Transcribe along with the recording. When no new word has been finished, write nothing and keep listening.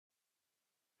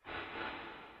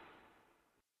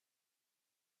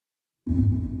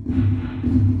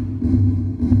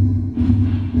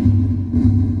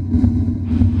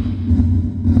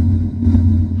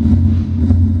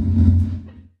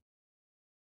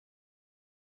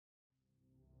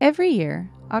Every year,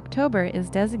 October is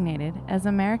designated as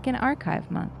American Archive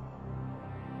Month.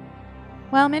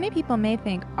 While many people may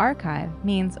think archive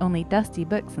means only dusty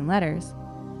books and letters,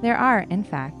 there are, in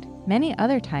fact, many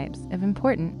other types of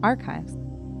important archives.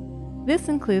 This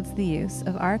includes the use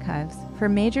of archives for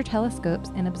major telescopes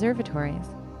and observatories,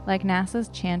 like NASA's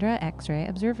Chandra X-ray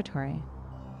Observatory.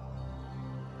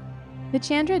 The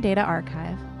Chandra Data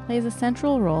Archive plays a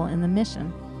central role in the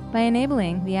mission by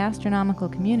enabling the astronomical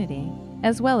community,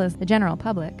 as well as the general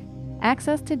public,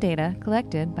 access to data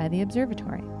collected by the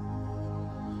observatory.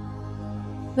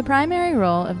 The primary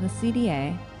role of the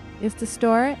CDA is to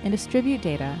store and distribute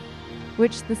data,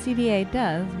 which the CDA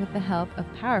does with the help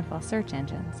of powerful search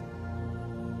engines.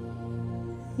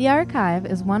 The archive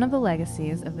is one of the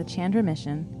legacies of the Chandra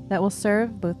mission that will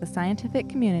serve both the scientific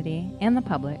community and the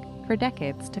public for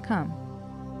decades to come.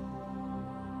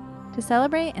 To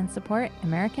celebrate and support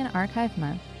American Archive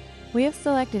Month, we have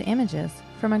selected images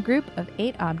from a group of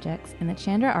 8 objects in the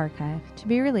Chandra Archive to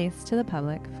be released to the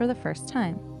public for the first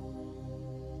time.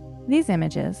 These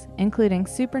images, including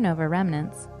supernova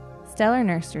remnants, stellar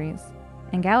nurseries,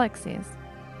 and galaxies,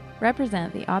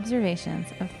 represent the observations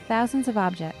of thousands of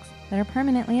objects that are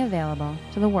permanently available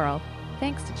to the world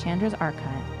thanks to Chandra's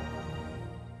archive.